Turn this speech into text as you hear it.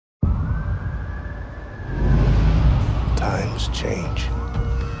times change.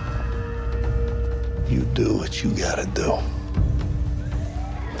 You do what you gotta do.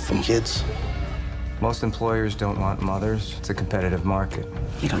 For kids. Most employers don't want mothers. It's a competitive market.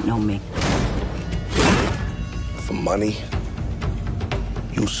 You don't know me. For money,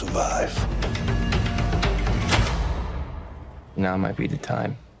 you survive. Now might be the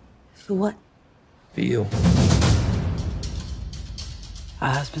time. For what? For you.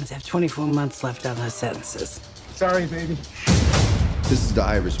 Our husbands have 24 months left on their sentences. Sorry, baby. This is the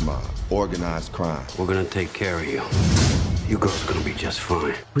Irish mob, organized crime. We're gonna take care of you. You girls are gonna be just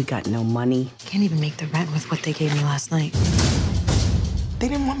fine. We got no money. Can't even make the rent with what they gave me last night. They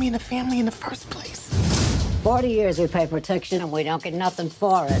didn't want me in the family in the first place. 40 years we pay protection and we don't get nothing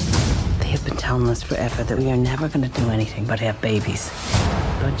for it. They have been telling us forever that we are never going to do anything but have babies.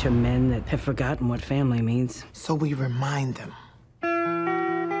 A bunch of men that have forgotten what family means. So we remind them.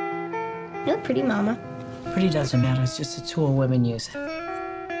 You look pretty, Mama. Pretty doesn't matter. It's just a tool women use.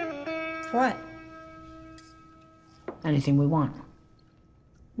 For what? Anything we want.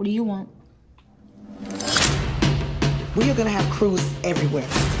 What do you want? We are gonna have crews everywhere.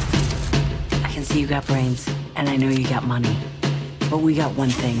 I can see you got brains, and I know you got money. But we got one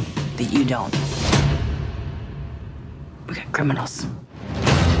thing that you don't. We got criminals.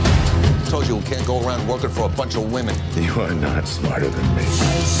 I told you we can't go around working for a bunch of women. You are not smarter than me.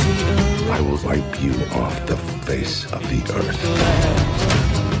 I will wipe you off the face of the earth.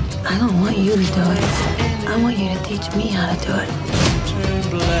 I don't want you to do it. I want you to teach me how to do it.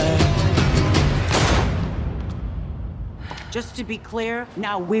 Just to be clear,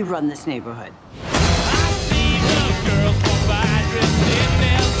 now we run this neighborhood.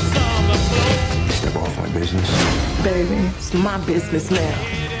 Step off my business. Baby, it's my business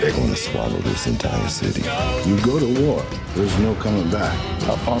now. They're going to swallow this entire city. You go to war, there's no coming back.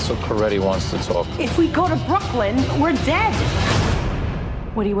 Alfonso Coretti wants to talk. If we go to Brooklyn, we're dead.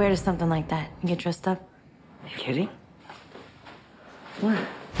 What do you wear to something like that? You get dressed up? Are you kidding? What?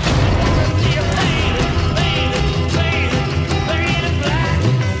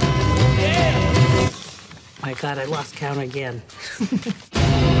 My God, I lost count again.